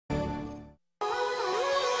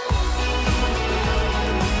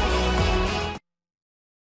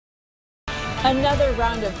Another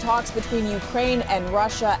round of talks between Ukraine and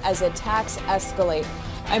Russia as attacks escalate.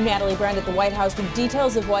 I'm Natalie Brand at the White House with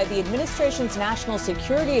details of why the administration's national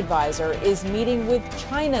security advisor is meeting with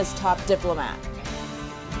China's top diplomat.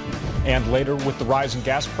 And later, with the rise in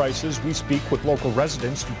gas prices, we speak with local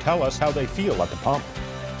residents who tell us how they feel at the pump.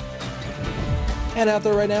 And out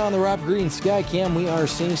there right now on the Rob Green Sky Cam, we are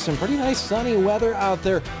seeing some pretty nice sunny weather out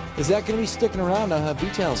there. Is that going to be sticking around? I'll have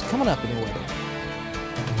details coming up in the weather.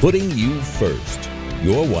 Putting you first.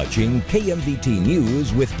 You're watching KMVT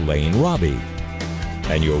News with Lane Robbie.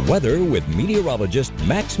 And your weather with meteorologist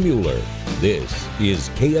Max Mueller. This is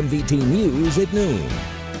KMVT News at noon.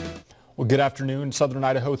 Well, good afternoon, Southern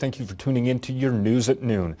Idaho. Thank you for tuning in to your News at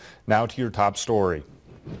Noon. Now to your top story.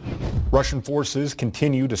 Russian forces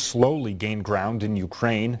continue to slowly gain ground in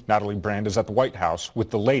Ukraine. Natalie Brand is at the White House with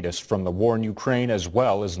the latest from the war in Ukraine, as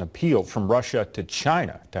well as an appeal from Russia to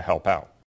China to help out.